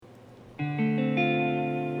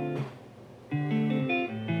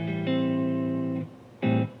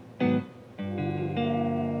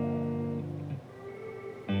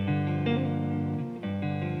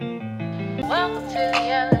welcome to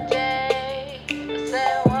the other day. I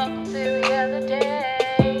said, welcome to the other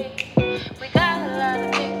day. We got a lot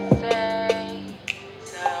of things to say.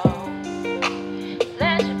 So,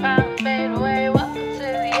 let your problem fade away. Welcome to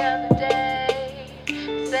the other day.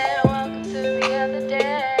 I said, welcome to the other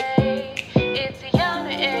day. It's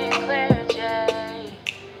Ayanna and Claire J.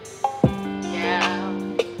 Yeah.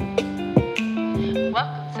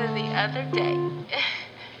 Welcome to the other day.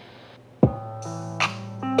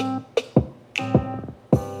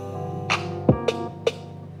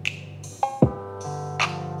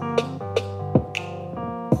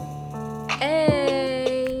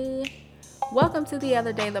 Hey, welcome to the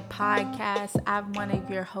other day, the podcast. I'm one of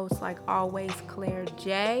your hosts, like always, Claire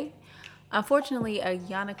J. Unfortunately,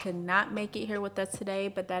 Ayanna could not make it here with us today,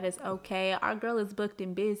 but that is okay. Our girl is booked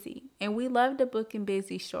and busy, and we love to book and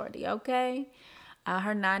busy shorty, okay?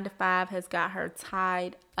 Her 9 to 5 has got her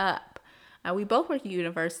tied up. We both work at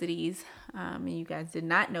universities, and you guys did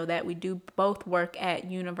not know that. We do both work at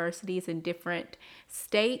universities in different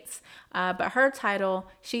states, but her title,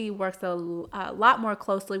 she works a lot more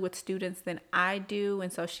closely with students than I do,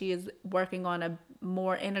 and so she is working on a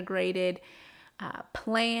more integrated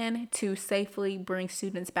plan to safely bring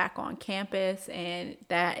students back on campus, and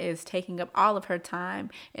that is taking up all of her time,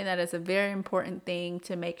 and that is a very important thing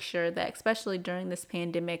to make sure that, especially during this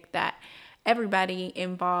pandemic, that everybody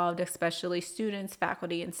involved, especially students,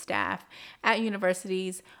 faculty, and staff at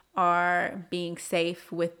universities, are being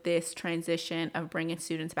safe with this transition of bringing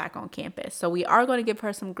students back on campus. So we are going to give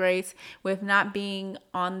her some grace with not being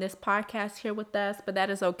on this podcast here with us, but that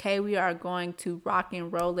is okay. We are going to rock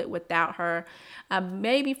and roll it without her,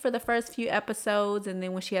 maybe for the first few episodes, and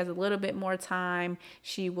then when she has a little bit more time,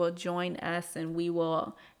 she will join us and we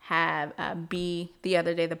will have be the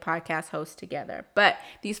other day the podcast host together. But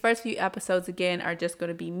these first few episodes again are just going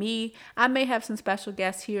to be me. I may have some special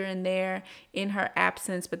guests here and there in her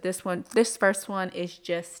absence, but this first one is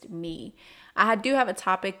just me. I do have a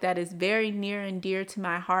topic that is very near and dear to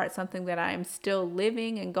my heart, something that I am still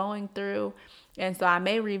living and going through. And so I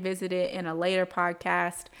may revisit it in a later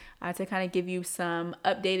podcast to kind of give you some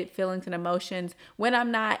updated feelings and emotions when I'm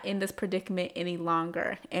not in this predicament any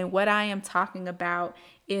longer. And what I am talking about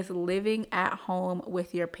is living at home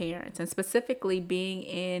with your parents, and specifically being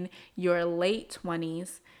in your late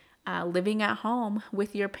 20s, living at home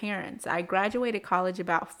with your parents. I graduated college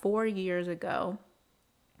about 4 years ago.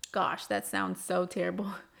 Gosh, that sounds so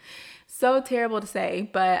terrible. So terrible to say,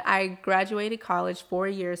 but I graduated college 4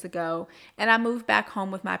 years ago and I moved back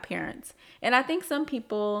home with my parents. And I think some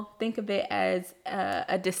people think of it as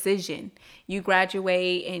a decision. You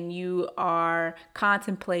graduate and you are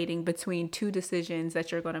contemplating between two decisions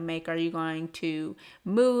that you're going to make. Are you going to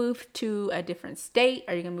move to a different state?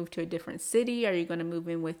 Are you going to move to a different city? Are you going to move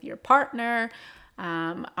in with your partner?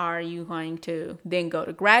 Are you going to then go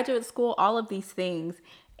to graduate school? All of these things.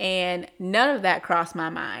 And none of that crossed my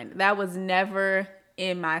mind. That was never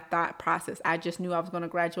in my thought process. I just knew I was going to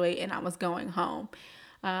graduate and I was going home.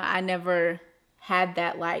 I never had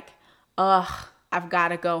that I've got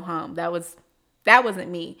to go home. That wasn't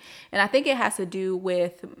me. And I think it has to do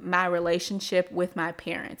with my relationship with my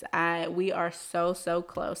parents. We are so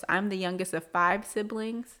close. I'm the youngest of 5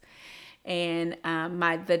 siblings. And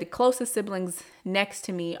the closest siblings next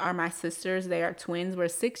to me are my sisters. They are twins. We're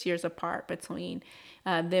 6 years apart between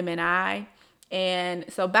them and I.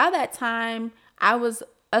 And so by that time, I was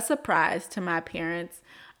a surprise to my parents.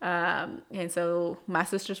 And so my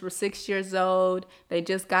sisters were 6 years old. They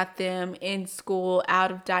just got them in school, out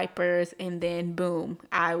of diapers, and then boom,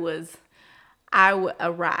 I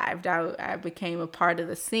arrived. I became a part of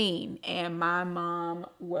the scene, and my mom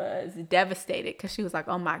was devastated because she was like,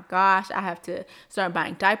 oh my gosh, I have to start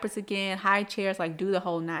buying diapers again, high chairs, like do the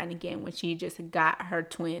whole 9 again when she just got her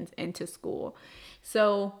twins into school.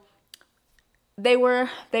 So they were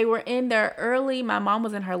in their my mom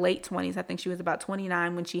was in her late 20s. I think she was about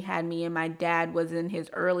 29 when she had me, and my dad was in his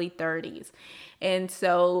early 30s. And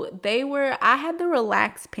so I had the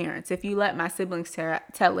relaxed parents. If you let my siblings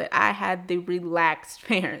tell it, I had the relaxed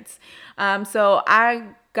parents. So I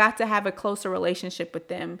got to have a closer relationship with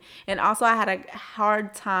them. And also I had a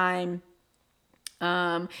hard time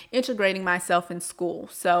integrating myself in school.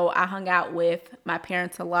 So I hung out with my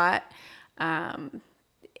parents a lot.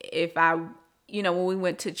 When we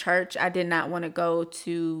went to church, I did not want to go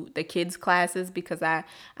to the kids' classes because I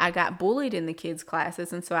got bullied in the kids'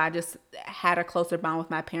 classes. And so I just had a closer bond with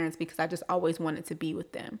my parents because I just always wanted to be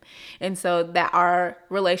with them. And so that our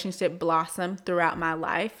relationship blossomed throughout my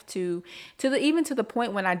life even to the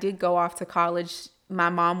point when I did go off to college. My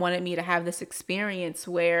mom wanted me to have this experience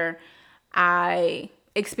where I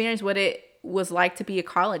experienced what it was like to be a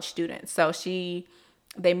college student. So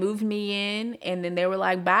they moved me in, and then they were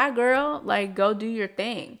like, bye girl, like go do your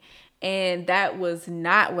thing. And that was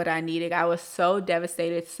not what I needed. I was so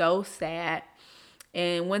devastated, so sad.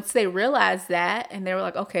 And once they realized that, and they were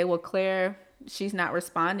like, okay, well, Claire, she's not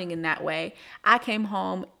responding in that way. I came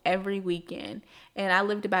home every weekend, and I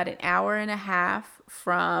lived about an hour and a half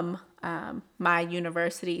from my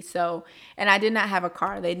university. So, and I did not have a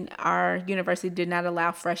car. Our university did not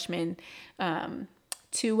allow freshmen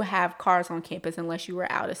to have cars on campus unless you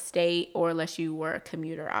were out of state or unless you were a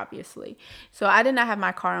commuter, obviously. So I did not have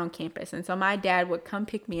my car on campus. And so my dad would come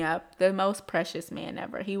pick me up, the most precious man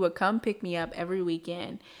ever. He would come pick me up every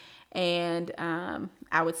weekend. And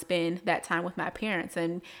I would spend that time with my parents.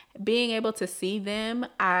 And being able to see them,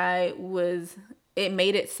 it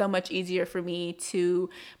made it so much easier for me to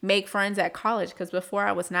make friends at college, because before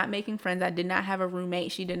I was not making friends. I did not have a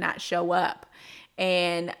roommate. She did not show up.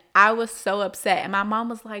 And I was so upset. And my mom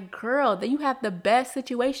was like, girl, you have the best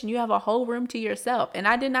situation. You have a whole room to yourself. And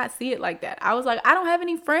I did not see it like that. I was like, I don't have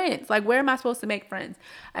any friends. Like, where am I supposed to make friends?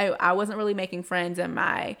 I wasn't really making friends in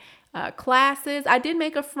my classes. I did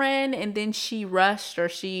make a friend, and then she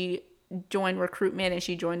joined recruitment, and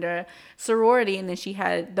she joined a sorority, and then she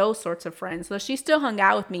had those sorts of friends. So she still hung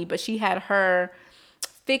out with me, but she had her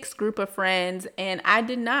fixed group of friends, and I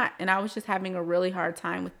did not. And I was just having a really hard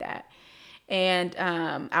time with that. And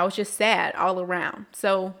I was just sad all around.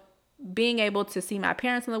 So being able to see my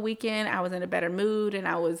parents on the weekend, I was in a better mood, and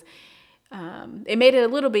it made it a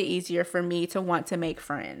little bit easier for me to want to make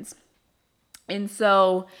friends. And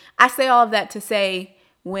so I say all of that to say,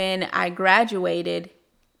 when I graduated,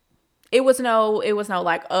 it was no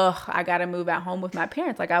like, I got to move at home with my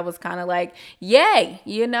parents. Like, I was kind of like, yay,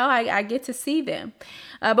 I get to see them.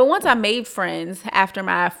 But once I made friends after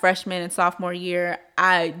my freshman and sophomore year,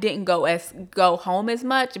 I didn't go home as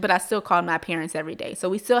much, but I still called my parents every day. So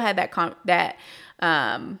we still had that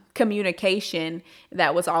communication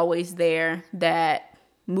that was always there, that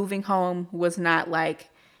moving home was not like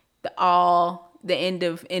the end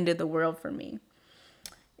of the world for me.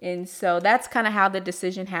 And so that's kind of how the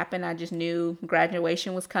decision happened. I just knew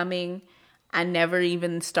graduation was coming. I never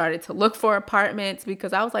even started to look for apartments,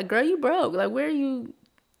 because I was like, girl, you broke. Like, where are you?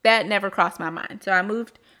 That never crossed my mind. So I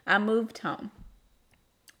moved home.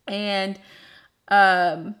 And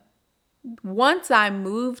once I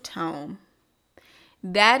moved home,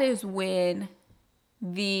 that is when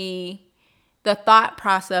the thought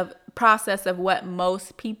process of what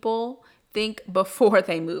most people think before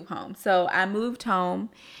they move home. So I moved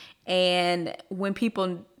home, and when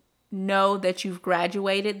people know that you've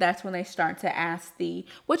graduated, that's when they start to ask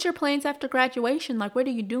what's your plans after graduation? Like, what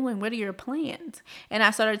are you doing? What are your plans? And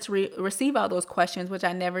I started to receive all those questions, which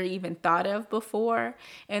I never even thought of before.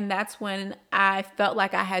 And that's when I felt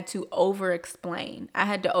like I had to over-explain.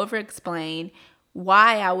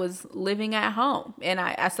 Why I was living at home. And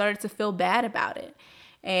I started to feel bad about it.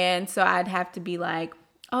 And so I'd have to be like,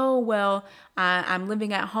 oh, well, I'm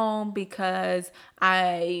living at home because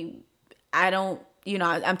I don't,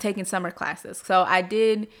 I'm taking summer classes. So I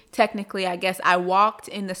did technically, I guess I walked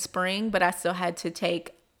in the spring, but I still had to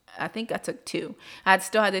take, I think I took 2. I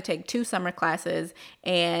still had to take 2 summer classes,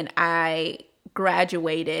 and I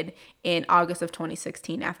graduated in August of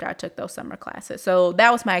 2016 after I took those summer classes. So that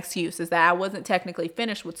was my excuse, is that I wasn't technically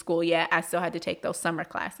finished with school yet. I still had to take those summer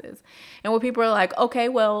classes. And when people are like, okay,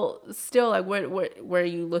 well, still, like, where are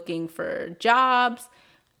you looking for jobs?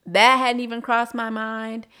 That hadn't even crossed my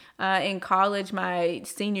mind. In college, my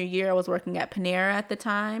senior year, I was working at Panera at the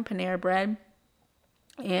time, Panera Bread.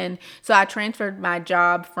 And so I transferred my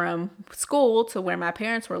job from school to where my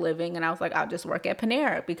parents were living. And I was like, I'll just work at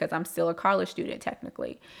Panera because I'm still a college student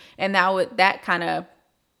technically. And that kind of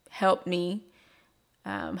helped me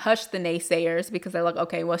hush the naysayers, because they're like,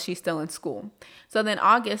 okay, well, she's still in school. So then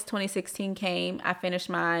August 2016 came. I finished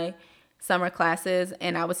my summer classes,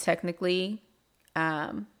 and I was technically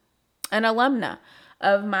an alumna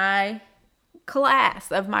of my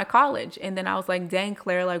class, of my college. And then I was like, dang,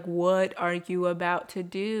 Claire, like, what are you about to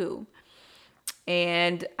do?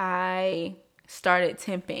 And I started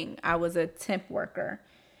temping. I was a temp worker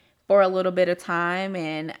for a little bit of time,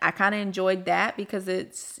 and I kind of enjoyed that,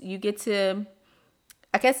 because you get to,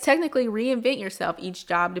 I guess, technically reinvent yourself each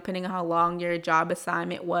job, depending on how long your job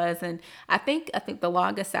assignment was. And I think the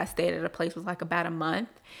longest I stayed at a place was like about a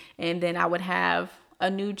month, and then I would have a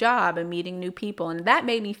new job and meeting new people. And that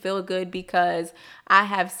made me feel good, because I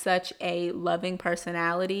have such a loving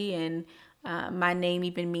personality, and my name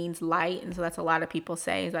even means light. And so that's a lot of people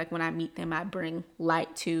say, is like, when I meet them, I bring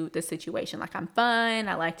light to the situation. Like, I'm fun.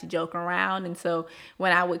 I like to joke around. And so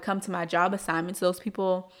when I would come to my job assignments, those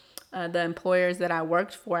people the employers that I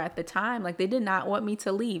worked for at the time, like they did not want me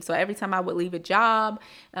to leave. So every time I would leave a job,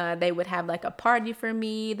 they would have like a party for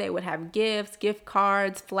me. They would have gifts, gift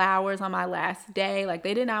cards, flowers on my last day. Like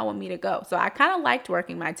they did not want me to go. So I kind of liked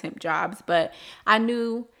working my temp jobs, but I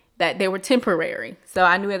knew that they were temporary. So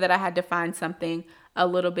I knew that I had to find something a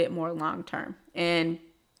little bit more long term. And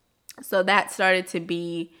so that started to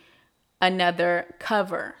be another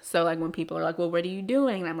cover. So like when people are like, well, what are you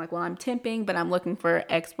doing? And I'm like, well, I'm temping, but I'm looking for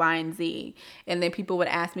X, Y, and Z. And then people would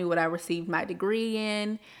ask me what I received my degree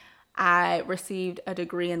in. I received a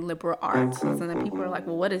degree in liberal arts. So then people are like,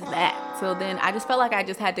 well, what is that? So then I just felt like I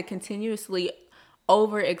just had to continuously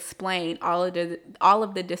over explain all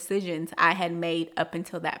of the decisions I had made up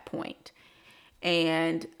until that point.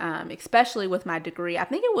 And especially with my degree, I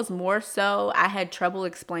think it was more so I had trouble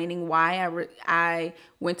explaining why I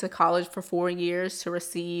went to college for 4 years to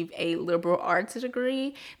receive a liberal arts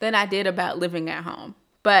degree than I did about living at home.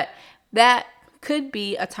 But that could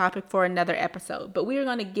be a topic for another episode. But we are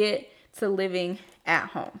going to get to living at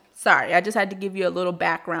home. Sorry, I just had to give you a little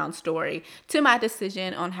background story to my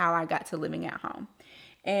decision on how I got to living at home.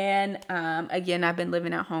 And again, I've been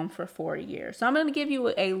living at home for 4 years. So I'm going to give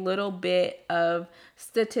you a little bit of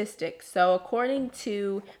statistics. So according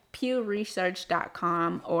to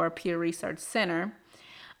pewresearch.com or Pew Research Center,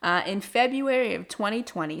 in February of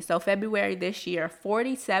 2020, so February this year,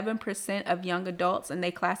 47% of young adults, and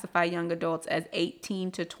they classify young adults as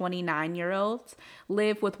 18 to 29-year-olds,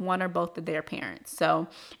 live with one or both of their parents. So,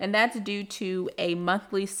 and that's due to a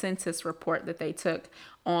monthly census report that they took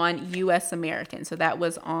on U.S. Americans. So that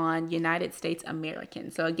was on United States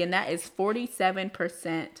Americans. So again, that is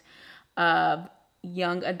 47% of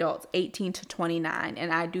young adults, 18 to 29,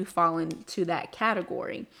 and I do fall into that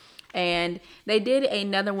category. And they did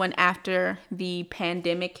another one after the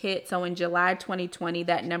pandemic hit. So in July 2020,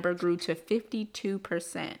 that number grew to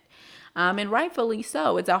 52%. And rightfully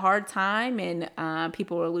so. It's a hard time, and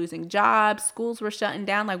people were losing jobs. Schools were shutting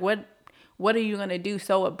down. Like, what are you going to do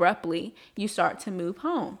so abruptly? You start to move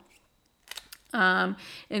home. And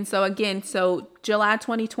so again, so July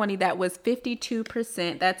 2020, that was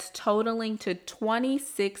 52%. That's totaling to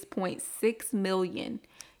 26.6 million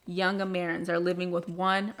young Americans are living with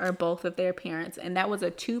one or both of their parents. And that was a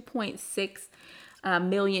 2.6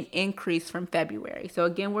 million increase from February. So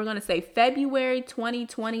again, we're going to say February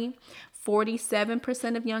 2020,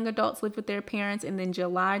 47% of young adults live with their parents. And then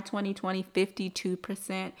July 2020,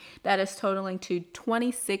 52%. That is totaling to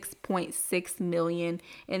 26.6 million.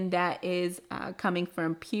 And that is coming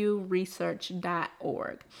from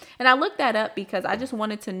pewresearch.org. And I looked that up because I just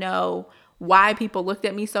wanted to know why people looked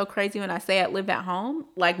at me so crazy when I say I live at home.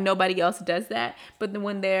 Like nobody else does that. But then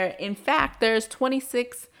when in fact, there's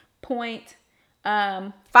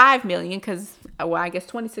 26.5 million, because, well, I guess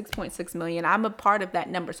 26.6 million. I'm a part of that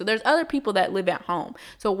number. So there's other people that live at home.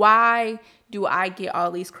 So why do I get all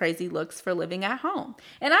these crazy looks for living at home?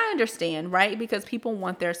 And I understand, right? Because people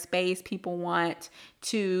want their space. People want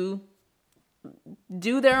to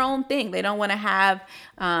do their own thing. They don't want to have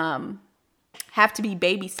to be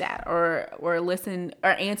babysat or listen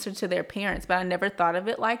or answer to their parents. But I never thought of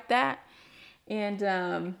it like that.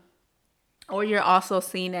 And or you're also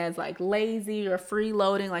seen as like lazy or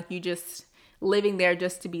freeloading, like you just living there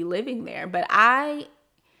just to be living there. But I,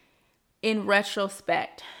 in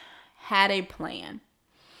retrospect, had a plan.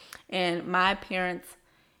 And my parents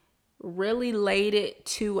really laid it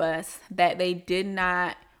to us that they did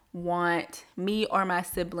not want me or my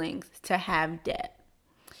siblings to have debt.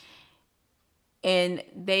 And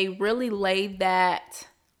they really laid that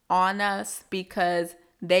on us because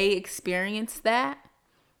they experienced that.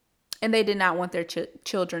 And they did not want their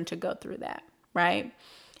children to go through that, right?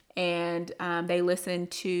 And they listened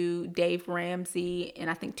to Dave Ramsey in,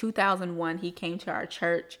 I think, 2001. He came to our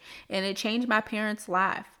church, and it changed my parents'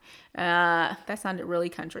 life. That sounded really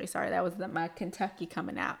country. Sorry, that was my Kentucky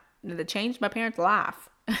coming out. That changed my parents' life.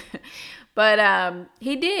 But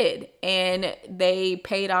he did, and they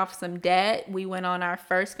paid off some debt. We went on our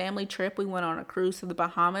first family trip. We went on a cruise to the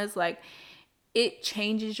Bahamas. Like, it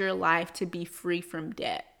changes your life to be free from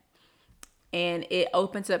debt. And it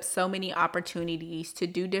opens up so many opportunities to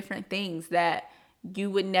do different things that you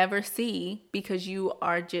would never see because you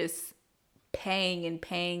are just paying and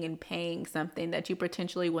paying and paying something that you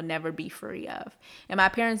potentially will never be free of. And my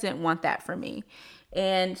parents didn't want that for me.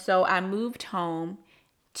 And so I moved home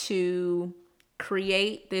to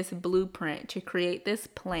create this blueprint, to create this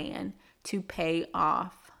plan to pay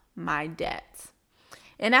off my debts.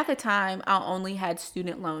 And at the time, I only had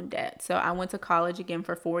student loan debt. So I went to college again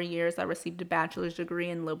for 4 years. I received a bachelor's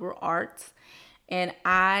degree in liberal arts. And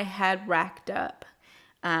I had racked up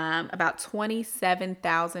about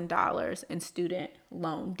 $27,000 in student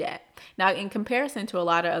loan debt. Now, in comparison to a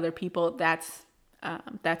lot of other people, that's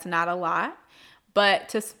not a lot,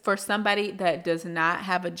 but for somebody that does not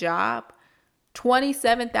have a job,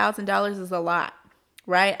 $27,000 is a lot,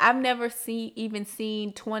 right? I've never even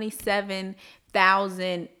seen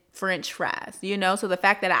 27,000 French fries, So the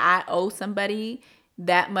fact that I owe somebody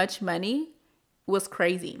that much money was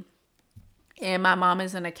crazy. And my mom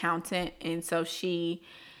is an accountant, and so she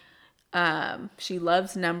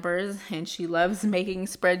loves numbers and she loves making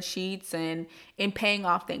spreadsheets and paying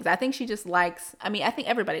off things. I think she just likes, I think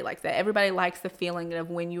everybody likes that. Everybody likes the feeling of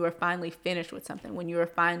when you are finally finished with something, when you are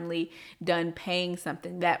finally done paying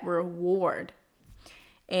something, that reward.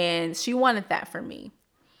 And she wanted that for me.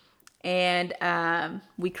 And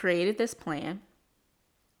we created this plan.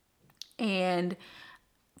 And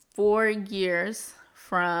 4 years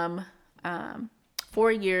from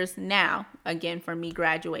 4 years now, again, from me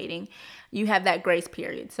graduating, you have that grace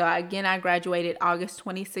period. So again, I graduated August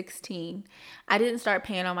 2016. I didn't start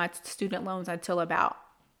paying on my student loans until about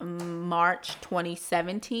March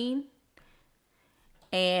 2017.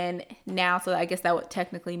 And now, so I guess that would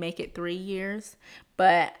technically make it 3 years.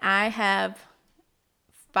 But I have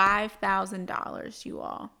 $5,000, you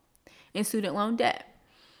all, in student loan debt.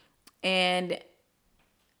 And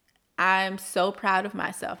I'm so proud of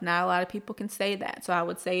myself. Not a lot of people can say that. So I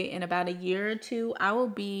would say in about a year or two, I will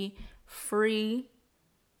be free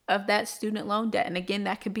of that student loan debt. And again,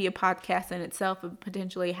 that could be a podcast in itself of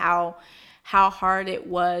potentially how hard it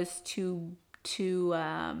was to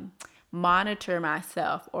monitor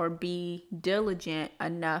myself or be diligent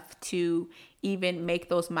enough to even make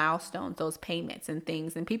those milestones, those payments and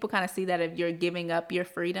things. And people kind of see that if you're giving up your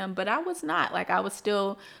freedom, but I was not. Like, I was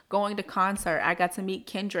still going to concert. I got to meet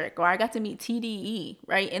Kendrick, or I got to meet TDE,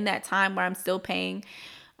 right? In that time where I'm still paying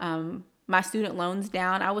my student loans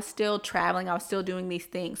down, I was still traveling. I was still doing these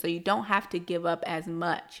things. So you don't have to give up as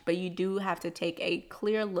much, but you do have to take a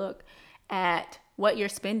clear look at what you're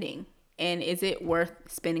spending. And is it worth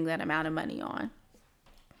spending that amount of money on?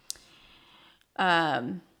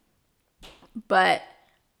 But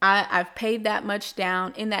I've paid that much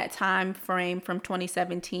down in that time frame from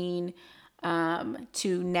 2017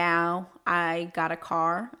 to now. I got a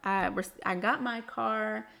car. I got my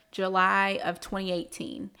car July of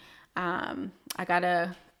 2018. I got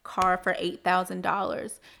a car for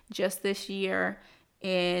 $8,000 just this year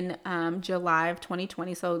in July of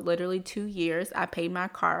 2020. So literally 2 years, I paid my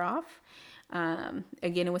car off.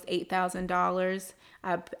 Again, it was $8,000.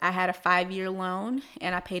 I had a 5-year loan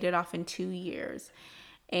and I paid it off in 2 years.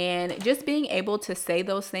 And just being able to say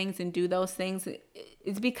those things and do those things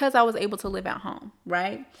is because I was able to live at home,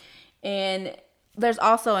 right? And there's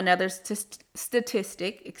also another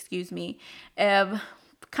statistic, of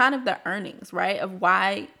kind of the earnings, right? Of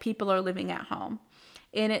why people are living at home.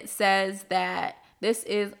 And it says that this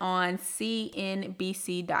is on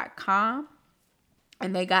cnbc.com.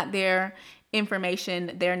 And they got their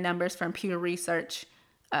information, their numbers from Pew Research.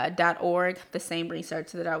 .org, the same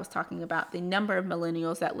research that I was talking about, the number of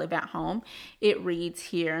millennials that live at home. It reads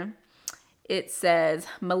here, it says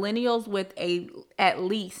millennials with at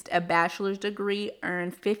least a bachelor's degree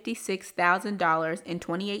earned $56,000 in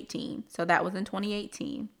 2018. So that was in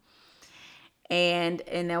 2018. And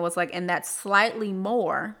that was and that's slightly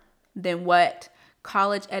more than what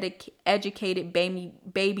college educated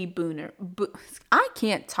baby boomer. I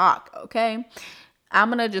can't talk, okay? I'm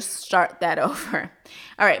going to just start that over.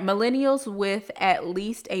 All right. Millennials with at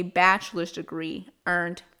least a bachelor's degree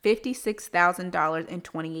earned $56,000 in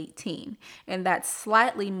 2018. And that's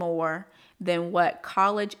slightly more than what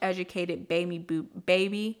college educated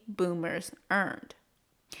baby boomers earned.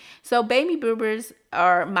 So baby boomers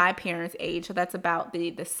are my parents' age. So that's about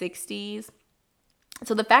the 60s.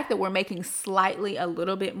 So the fact that we're making slightly a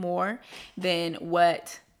little bit more than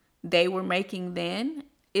what they were making then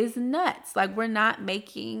is nuts. Like, we're not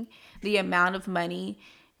making the amount of money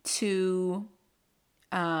to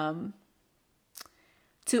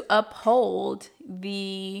uphold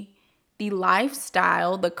the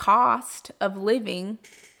lifestyle, the cost of living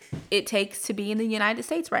it takes to be in the United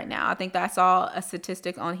States right now. I think I saw a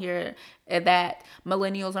statistic on here that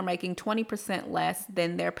millennials are making 20% less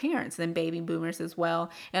than their parents, than baby boomers as well.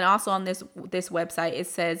 And also on this website, it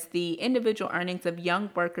says the individual earnings of young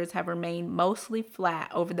workers have remained mostly flat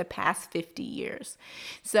over the past 50 years.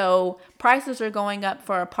 So prices are going up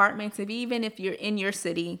for apartments. Even if you're in your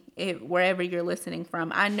city, wherever you're listening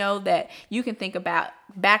from, I know that you can think about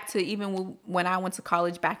back to even when I went to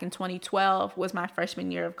college back in 2012 was my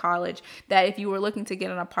freshman year of college, that if you were looking to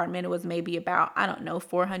get an apartment, it was maybe about,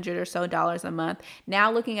 $400 or so $1,000 a month.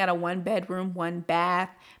 Now looking at a 1 bedroom, 1 bath,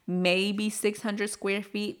 maybe 600 square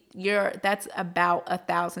feet, that's about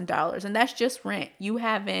 $1,000. And that's just rent. You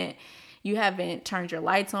haven't turned your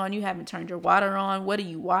lights on. You haven't turned your water on. What are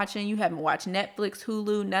you watching? You haven't watched Netflix,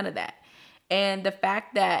 Hulu, none of that. And the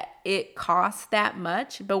fact that it costs that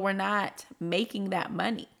much, but we're not making that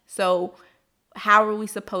money. So how are we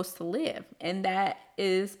supposed to live? And that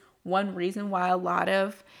is one reason why a lot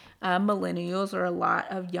of millennials or a lot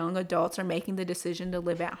of young adults are making the decision to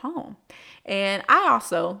live at home. And I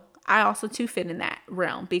also too fit in that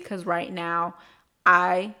realm, because right now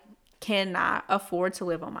I cannot afford to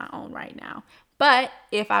live on my own right now. But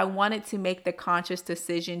if I wanted to make the conscious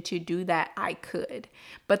decision to do that, I could.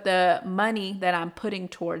 But the money that I'm putting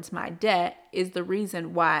towards my debt is the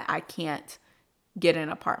reason why I can't get an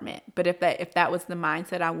apartment. But if that was the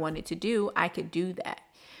mindset I wanted to do, I could do that.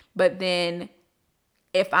 But then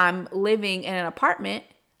if I'm living in an apartment,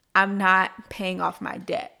 I'm not paying off my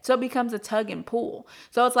debt. So it becomes a tug and pull.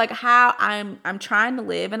 So it's like how I'm trying to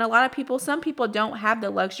live. And some people don't have the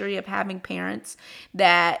luxury of having parents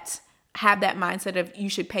that have that mindset of you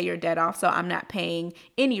should pay your debt off. So I'm not paying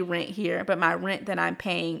any rent here, but my rent that I'm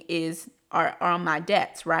paying are on my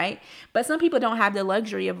debts, right? But some people don't have the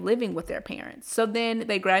luxury of living with their parents. So then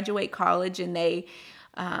they graduate college and they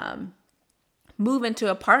move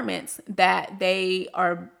into apartments that they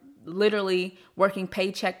are literally working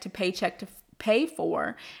paycheck to paycheck to pay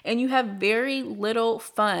for, and you have very little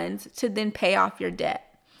funds to then pay off your debt.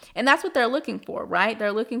 And that's what they're looking for, right?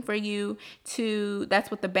 They're looking for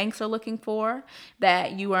that's what the banks are looking for,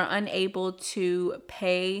 that you are unable to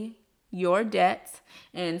pay your debts.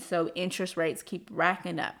 And so interest rates keep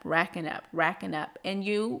racking up. And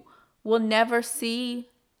you will never see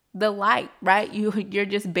the light, right? You're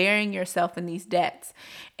just burying yourself in these debts.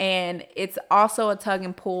 And it's also a tug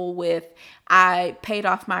and pull with, I paid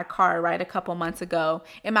off my car right a couple months ago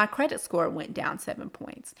and my credit score went down 7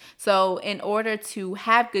 points. So in order to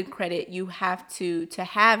have good credit, you have to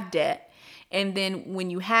have debt. And then when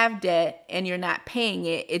you have debt and you're not paying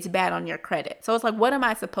it, it's bad on your credit. So it's like, what am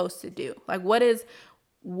I supposed to do? Like, what is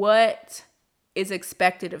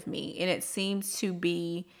expected of me? And it seems to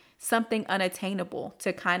be something unattainable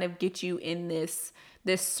to kind of get you in this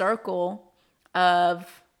circle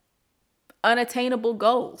of unattainable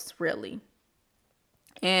goals, really.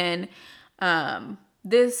 And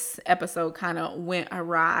this episode kind of went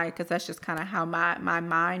awry because that's just kind of how my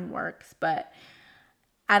mind works. But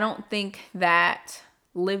I don't think that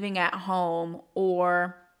living at home,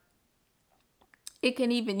 or you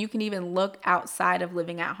can even look outside of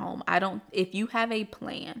living at home. If you have a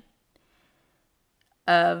plan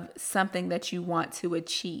of something that you want to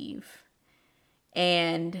achieve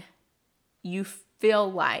and you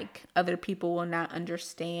feel like other people will not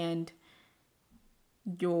understand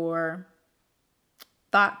your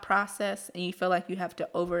thought process and you feel like you have to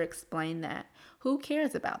over explain that, who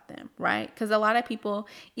cares about them, right? Because a lot of people,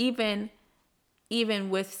 even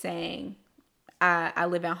with saying I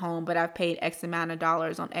live at home but I've paid X amount of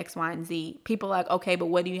dollars on X, Y, and Z, people are like, okay, but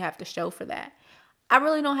what do you have to show for that? I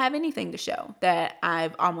really don't have anything to show that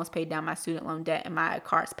I've almost paid down my student loan debt and my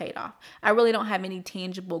car's paid off. I really don't have any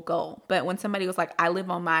tangible goal. But when somebody was like, I live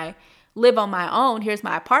on my own, here's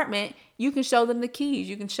my apartment, you can show them the keys,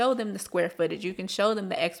 you can show them the square footage, you can show them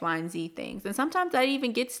the X, Y, and Z things. And sometimes that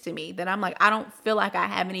even gets to me, that I'm like, I don't feel like I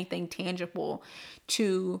have anything tangible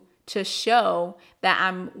to show that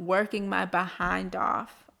I'm working my behind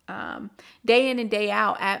off day in and day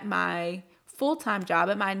out at my full-time job,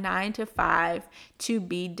 at my 9 to 5, to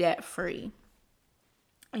be debt free.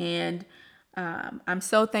 And I'm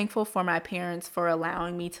so thankful for my parents for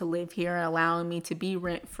allowing me to live here and allowing me to be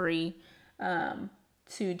rent free,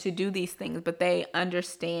 to do these things. But they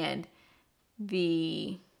understand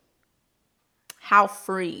how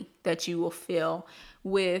free that you will feel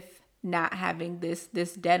with not having this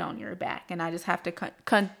debt on your back. And I just have to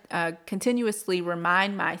continuously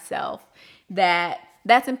remind myself that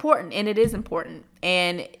that's important, and it is important.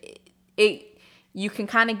 And you can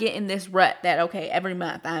kind of get in this rut that, okay, every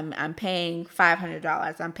month I'm paying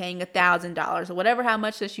 $500, I'm paying $1,000, or whatever, how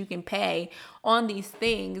much that you can pay on these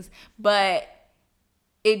things, but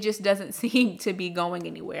it just doesn't seem to be going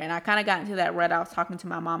anywhere. And I kind of got into that rut. I was talking to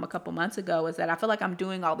my mom a couple months ago, is that I feel like I'm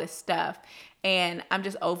doing all this stuff and I'm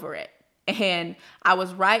just over it. And I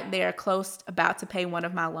was right there about to pay one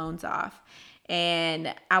of my loans off.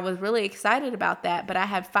 And I was really excited about that, but I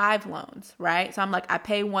had 5 loans, right? So I'm like, I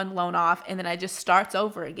pay one loan off and then it just starts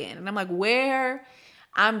over again. And I'm like,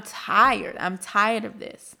 I'm tired of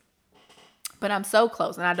this. But I'm so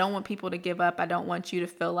close, and I don't want people to give up. I don't want you to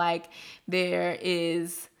feel like there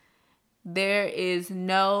is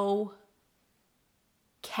no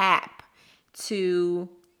cap to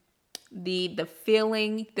the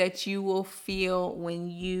feeling that you will feel when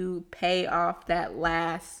you pay off that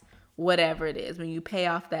last whatever it is, when you pay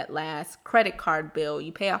off that last credit card bill,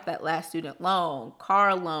 you pay off that last student loan,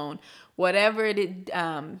 car loan, whatever it is,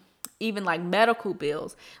 even like medical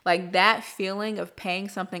bills, like that feeling of paying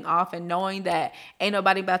something off and knowing that ain't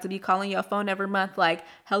nobody about to be calling your phone every month like,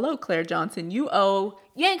 hello, Claire Johnson, you owe,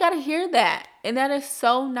 you ain't got to hear that. And that is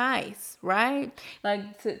so nice, right?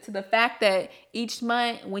 Like to the fact that each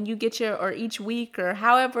month when you get your, or each week or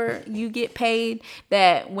however you get paid,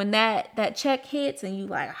 that when that check hits and you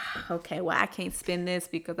like, okay, well, I can't spend this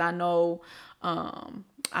because I know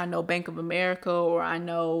Bank of America, or I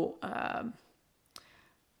know,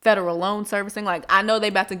 federal loan servicing, like I know they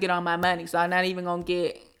about to get on my money, so I'm not even gonna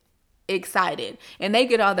get excited. And they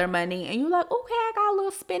get all their money and you're like, okay, I got a little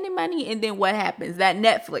spending money. And then what happens? That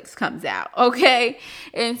Netflix comes out. Okay.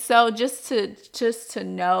 And so just to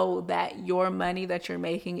know that your money that you're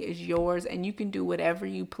making is yours and you can do whatever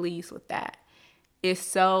you please with that is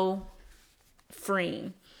so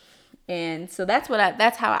freeing. And so that's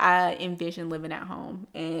how I envision living at home.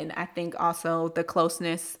 And I think also the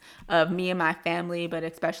closeness of me and my family, but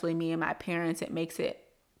especially me and my parents, it makes it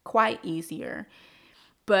quite easier.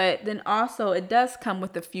 But then also it does come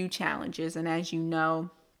with a few challenges. And as you know,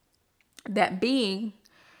 that being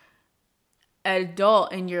an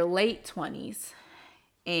adult in your late 20s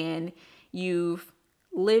and you've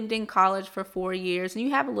lived in college for 4 years and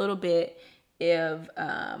you have a little bit of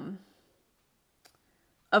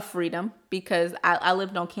freedom, because I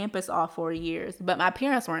lived on campus all 4 years, but my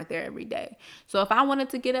parents weren't there every day. So if I wanted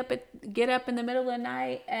to get up in the middle of the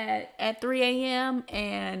night at 3 a.m.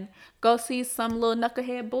 and go see some little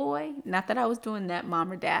knucklehead boy, not that I was doing that, mom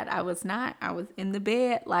or dad, I was not. I was in the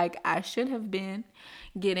bed like I should have been,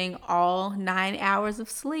 getting all 9 hours of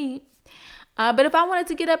sleep. But if I wanted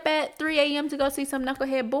to get up at 3 a.m. to go see some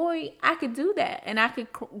knucklehead boy, I could do that. And I could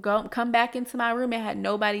come back into my room and had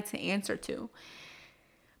nobody to answer to.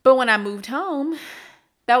 But when I moved home,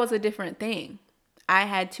 that was a different thing. I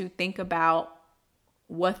had to think about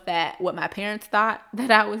what my parents thought that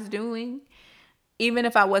I was doing. Even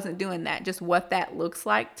if I wasn't doing that, just what that looks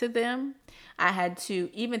like to them. I had to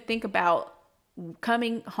even think about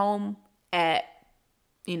coming home at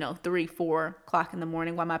 3, 4 o'clock in the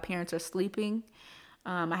morning while my parents are sleeping.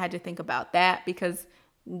 I had to think about that, because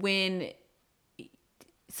when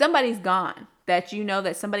somebody's gone, that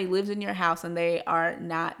that somebody lives in your house and they are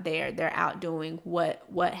not there, they're out doing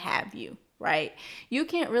what have you, right? You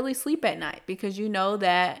can't really sleep at night because you know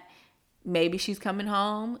that maybe she's coming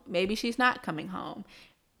home, maybe she's not coming home.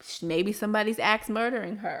 Maybe somebody's axe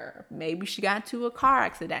murdering her. Maybe she got into a car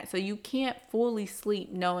accident. So you can't fully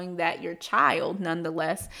sleep knowing that your child,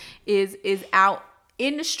 nonetheless, is out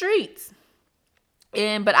in the streets.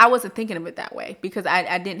 But I wasn't thinking of it that way, because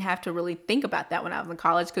I didn't have to really think about that when I was in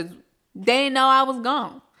college, because they didn't know I was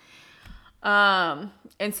gone.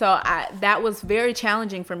 And so that was very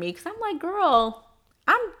challenging for me, because I'm like, girl,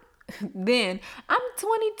 I'm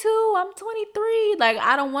 22, I'm 23. Like,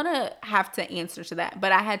 I don't want to have to answer to that,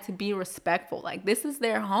 but I had to be respectful. Like, this is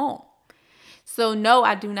their home. So no,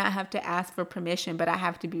 I do not have to ask for permission, but I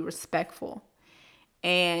have to be respectful.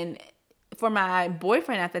 And for my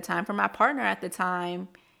boyfriend at the time, for my partner at the time,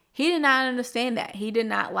 he did not understand that. He did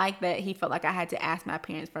not like that. He felt like I had to ask my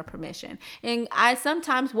parents for permission. And I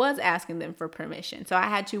sometimes was asking them for permission. So I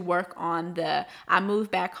had to work on I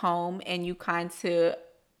moved back home, and you kind of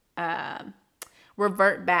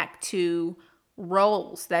revert back to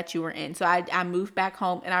roles that you were in. So I moved back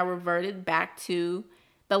home, and I reverted back to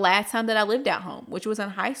the last time that I lived at home, which was in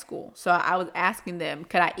high school. So I was asking them,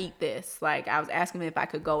 could I eat this? Like, I was asking them if I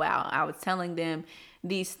could go out. I was telling them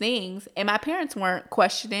these things, and my parents weren't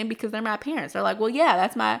questioning, because they're my parents. They're like, well, yeah,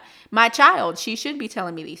 that's my child. She should be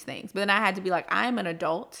telling me these things. But then I had to be like, I'm an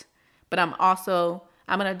adult, but I'm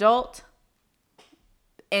an adult.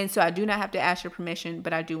 And so I do not have to ask your permission,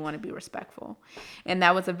 but I do want to be respectful. And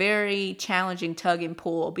that was a very challenging tug and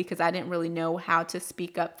pull, because I didn't really know how to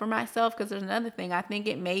speak up for myself. Because there's another thing, I think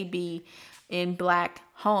it may be in Black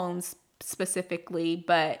homes specifically,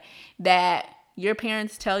 but that your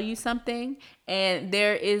parents tell you something and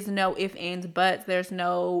there is no ifs, ands, buts. There's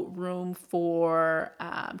no room for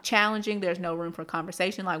challenging. There's no room for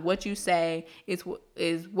conversation. Like, what you say is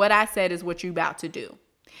what I said is what you're about to do.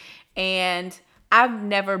 And I've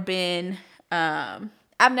never been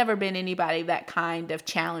anybody that kind of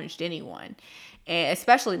challenged anyone, and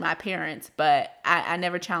especially my parents, but I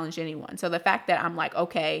never challenged anyone. So the fact that I'm like,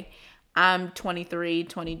 okay, I'm 23,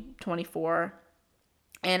 24,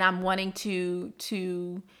 and I'm wanting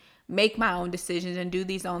to make my own decisions and do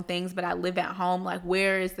these own things, but I live at home. Like,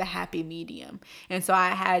 where is the happy medium? And so I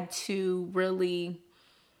had to really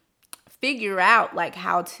figure out like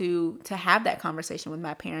how to have that conversation with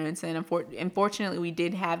my parents. And unfortunately we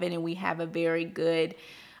did have it, and we have a very good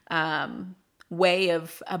way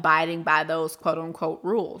of abiding by those quote unquote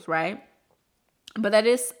rules, right? But that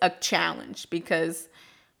is a challenge because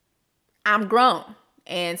I'm grown,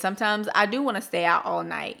 and sometimes I do want to stay out all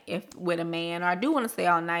night if with a man, or I do want to stay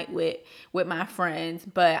all night with my friends,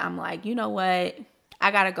 but I'm like, you know what?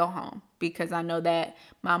 I got to go home because I know that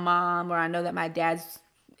my mom, or I know that my dad's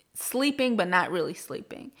sleeping but not really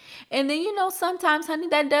sleeping. And then, sometimes, honey,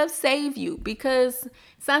 that does save you, because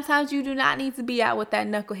sometimes you do not need to be out with that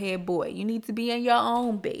knucklehead boy. You need to be in your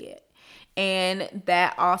own bed. And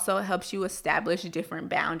that also helps you establish different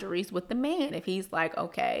boundaries with the man. If he's like,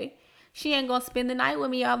 okay, she ain't gonna spend the night with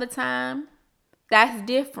me all the time, that's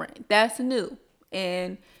different. That's new.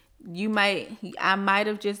 And I might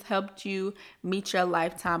have just helped you meet your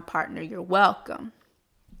lifetime partner. You're welcome.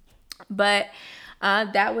 But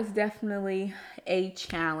that was definitely a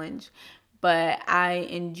challenge. But I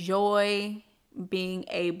enjoy being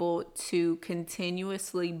able to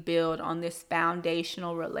continuously build on this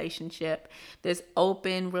foundational relationship, this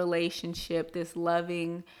open relationship, this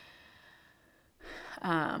loving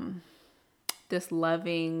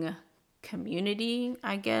community,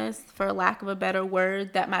 I guess, for lack of a better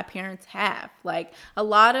word, that my parents have. Like, a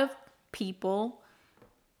lot of people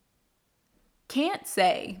can't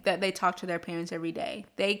say that they talk to their parents every day.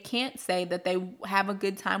 They can't say that they have a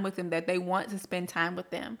good time with them, that they want to spend time with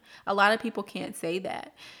them. A lot of people can't say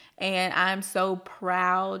that. And I'm so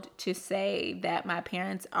proud to say that my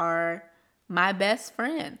parents are my best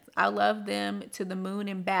friends. I love them to the moon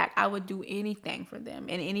and back. I would do anything for them.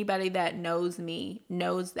 And anybody that knows me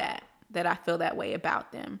knows that I feel that way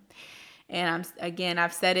about them. And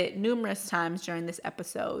I've said it numerous times during this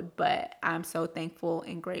episode, but I'm so thankful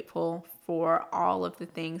and grateful for all of the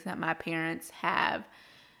things that my parents have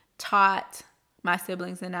taught my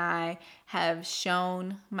siblings and I, have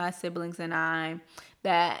shown my siblings and I,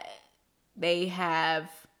 that they have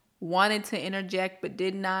wanted to interject but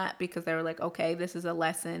did not, because they were like, okay, this is a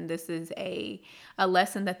lesson. This is a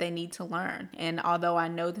lesson that they need to learn. And although I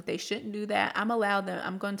know that they shouldn't do that, I'm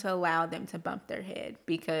going to allow them to bump their head,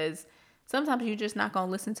 because sometimes you're just not going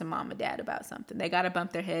to listen to mom and dad about something. They got to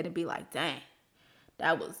bump their head and be like, dang,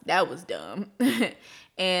 that was dumb.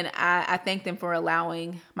 And I thank them for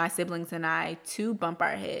allowing my siblings and I to bump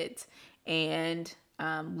our heads and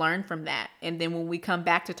learn from that. And then when we come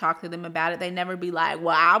back to talk to them about it, they never be like,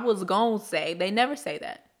 well, I was going to say. They never say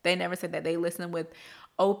that. They never say that. They listen with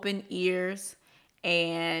open ears,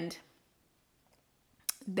 and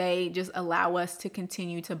they just allow us to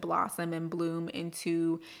continue to blossom and bloom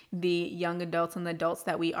into the young adults and the adults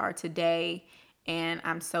that we are today. And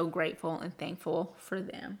I'm so grateful and thankful for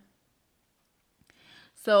them.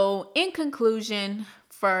 So in conclusion,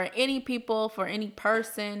 for any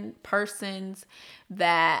persons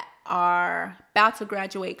that are about to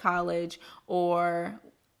graduate college, or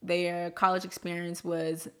their college experience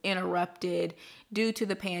was interrupted due to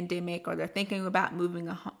the pandemic, or they're thinking about moving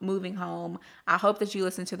home, I hope that you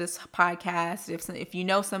listen to this podcast. If you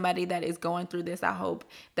know somebody that is going through this, I hope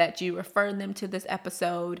that you refer them to this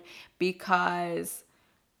episode, because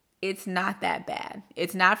it's not that bad.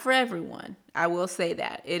 It's not for everyone. I will say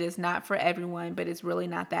that. It is not for everyone, but it's really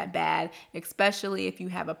not that bad, especially if you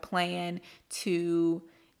have a plan to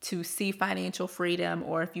see financial freedom,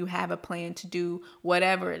 or if you have a plan to do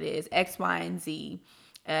whatever it is, X, Y, and Z.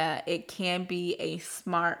 It can be a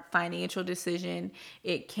smart financial decision.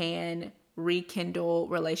 It can rekindle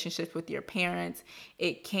relationships with your parents.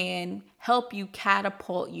 It can help you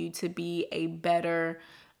catapult you to be a better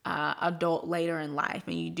adult later in life.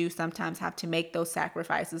 And you do sometimes have to make those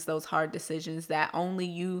sacrifices, those hard decisions that only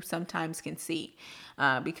you sometimes can see.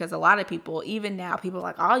 Because a lot of people, even now, people are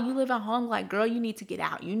like, oh, you live at home. Like, girl, you need to get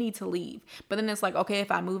out. You need to leave. But then it's like, okay, if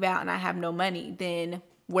I move out and I have no money, then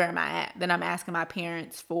where am I at? Then I'm asking my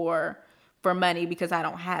parents for money because I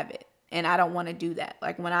don't have it. And I don't want to do that.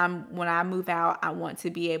 Like, when I move out, I want to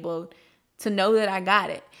be able to know that I got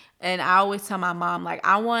it. And I always tell my mom, like,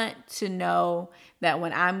 I want to know that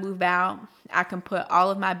when I move out, I can put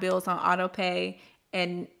all of my bills on auto pay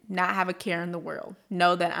and not have a care in the world.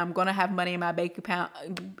 Know that I'm going to have money in my bank account,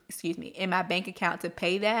 to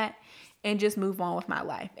pay that, and just move on with my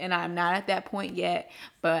life. And I'm not at that point yet,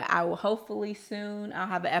 but I will hopefully soon. I'll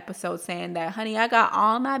have an episode saying that, honey, I got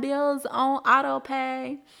all my bills on auto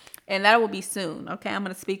pay, And that will be soon. Okay. I'm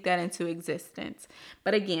going to speak that into existence.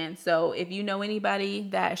 But again, so if you know anybody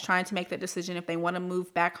that is trying to make that decision, if they want to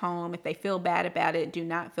move back home, if they feel bad about it, do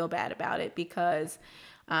not feel bad about it, because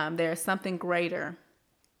there is something greater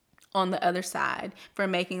on the other side for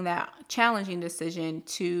making that challenging decision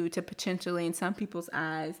to potentially, in some people's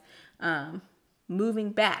eyes,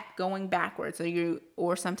 moving back, going backwards,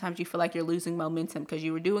 or sometimes you feel like you're losing momentum because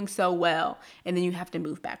you were doing so well and then you have to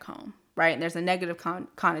move back home, right? And there's a negative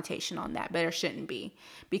connotation on that, but there shouldn't be,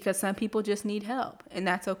 because some people just need help, and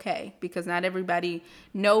that's okay, because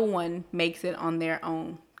no one makes it on their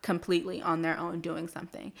own, completely on their own doing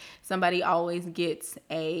something. Somebody always gets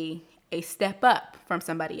a step up from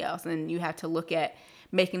somebody else, and you have to look at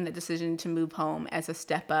making the decision to move home as a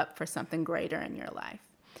step up for something greater in your life.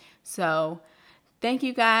 So thank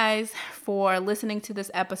you guys for listening to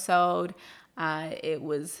this episode. It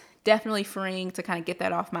was definitely freeing to kind of get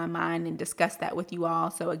that off my mind and discuss that with you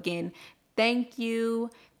all. So again, thank you.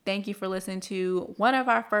 Thank you for listening to one of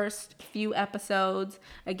our first few episodes.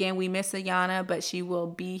 Again, we miss Ayanna, but she will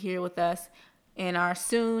be here with us in our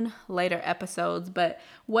soon later episodes. But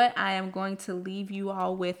what I am going to leave you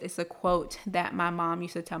all with is a quote that my mom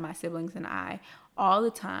used to tell my siblings and I all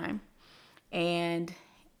the time. And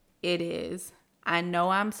it is, I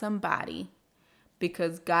know I'm somebody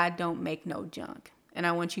because God don't make no junk. And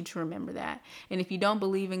I want you to remember that. And if you don't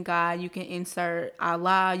believe in God, you can insert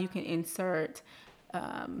Allah, you can insert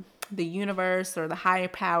the universe or the higher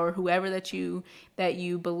power, whoever that you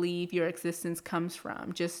believe your existence comes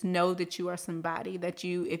from. Just know that you are somebody, that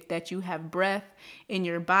you have breath in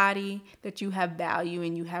your body, that you have value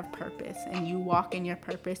and you have purpose, and you walk in your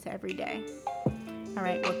purpose every day. All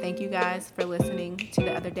right. Well, thank you guys for listening to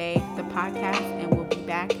The Other Day, the podcast, and we'll be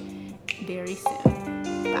back very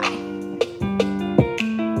soon. Bye.